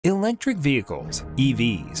Electric vehicles,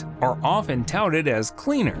 EVs, are often touted as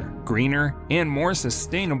cleaner, greener, and more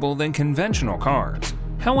sustainable than conventional cars.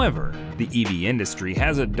 However, the EV industry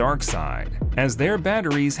has a dark side, as their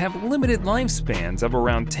batteries have limited lifespans of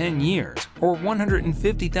around 10 years or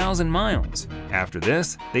 150,000 miles. After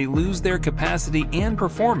this, they lose their capacity and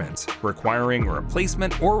performance, requiring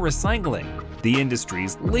replacement or recycling. The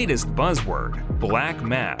industry's latest buzzword, black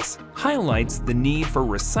mass, highlights the need for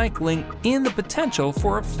recycling and the potential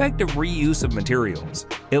for effective reuse of materials.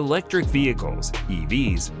 Electric vehicles,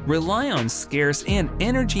 EVs, rely on scarce and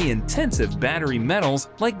energy-intensive battery metals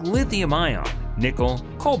like lithium-ion, nickel,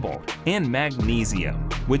 cobalt, and magnesium,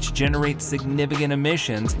 which generate significant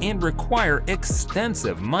emissions and require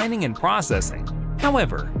extensive mining and processing.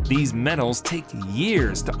 However, these metals take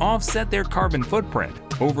years to offset their carbon footprint,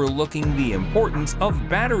 overlooking the importance of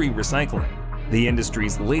battery recycling. The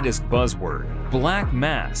industry's latest buzzword, black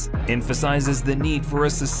mass, emphasizes the need for a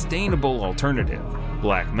sustainable alternative.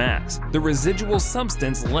 Black mass, the residual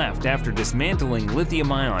substance left after dismantling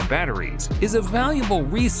lithium-ion batteries, is a valuable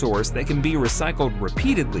resource that can be recycled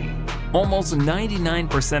repeatedly. Almost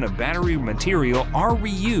 99% of battery material are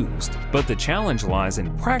reused, but the challenge lies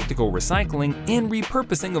in practical recycling and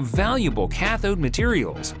repurposing of valuable cathode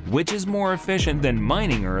materials, which is more efficient than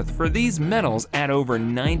mining earth for these metals at over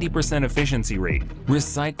 90% efficiency rate.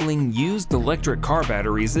 Recycling used electric car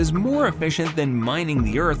batteries is more efficient than mining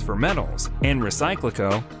the earth for metals, and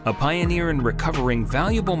Recyclico, a pioneer in recovering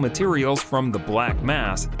valuable materials from the black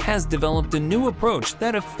mass, has developed a new approach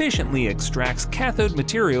that efficiently extracts cathode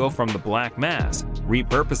material from the black mass,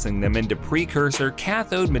 repurposing them into precursor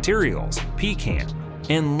cathode materials, PCAM,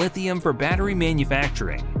 and lithium for battery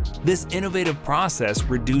manufacturing. This innovative process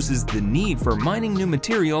reduces the need for mining new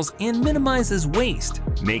materials and minimizes waste,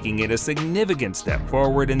 making it a significant step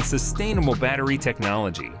forward in sustainable battery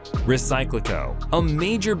technology. Recyclico, a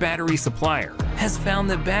major battery supplier, has found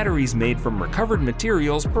that batteries made from recovered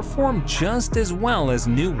materials perform just as well as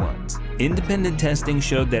new ones. Independent testing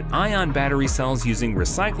showed that ion battery cells using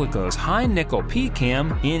Recyclico's high-nickel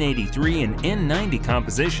PCAM, N83 and N90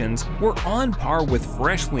 compositions were on par with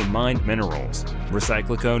freshly mined minerals.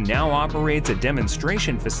 Recyclico now operates a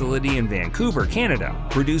demonstration facility in Vancouver, Canada,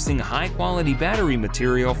 producing high-quality battery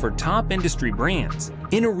material for top industry brands.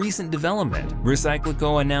 In a recent development,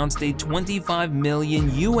 Recyclico announced a $25 million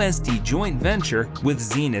joint venture with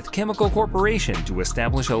Zenith Chemical Corporation to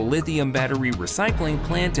establish a lithium battery recycling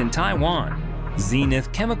plant in Taiwan.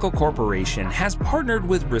 Zenith Chemical Corporation has partnered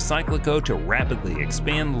with Recyclico to rapidly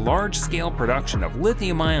expand large-scale production of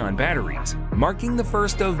lithium-ion batteries, marking the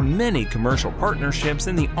first of many commercial partnerships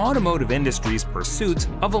in the automotive industry's pursuits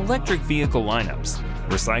of electric vehicle lineups.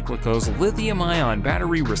 Recyclico's lithium-ion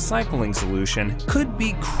battery recycling solution could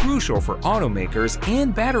be crucial for automakers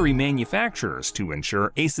and battery manufacturers to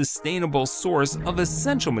ensure a sustainable source of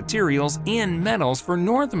essential materials and metals for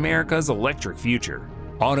North America's electric future.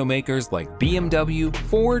 Automakers like BMW,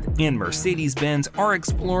 Ford, and Mercedes-Benz are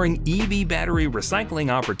exploring EV battery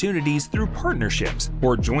recycling opportunities through partnerships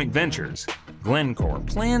or joint ventures. Glencore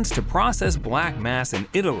plans to process black mass in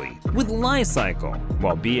Italy with Recyclico,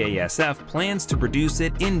 while BASF plans to produce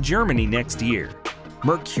it in Germany next year.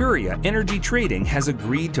 Mercuria Energy Trading has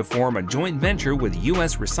agreed to form a joint venture with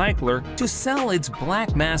U.S. Recycler to sell its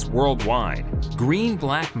black mass worldwide. Green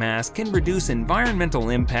black mass can reduce environmental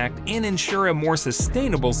impact and ensure a more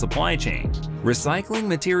sustainable supply chain. Recycling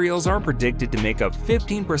materials are predicted to make up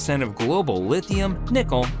 15% of global lithium,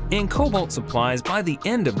 nickel, and cobalt supplies by the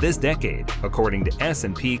end of this decade, according to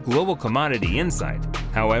S&P Global Commodity Insight.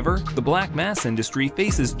 However, the black mass industry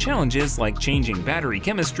faces challenges like changing battery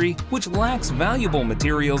chemistry, which lacks valuable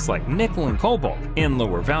materials like nickel and cobalt, and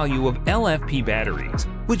lower value of LFP batteries,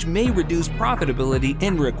 which may reduce profitability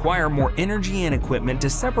and require more energy and equipment to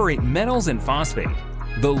separate metals and phosphate.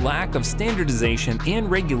 The lack of standardization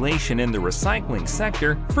and regulation in the recycling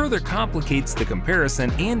sector further complicates the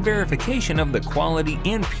comparison and verification of the quality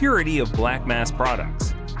and purity of black mass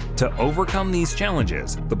products. To overcome these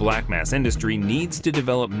challenges, the black mass industry needs to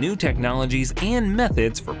develop new technologies and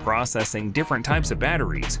methods for processing different types of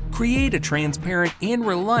batteries, create a transparent and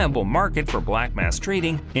reliable market for black mass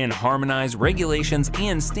trading, and harmonize regulations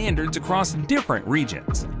and standards across different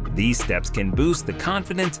regions. These steps can boost the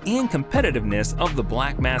confidence and competitiveness of the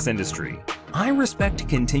black mass industry. I respect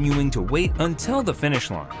continuing to wait until the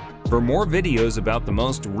finish line. For more videos about the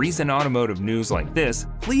most recent automotive news like this,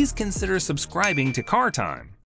 please consider subscribing to Car Time.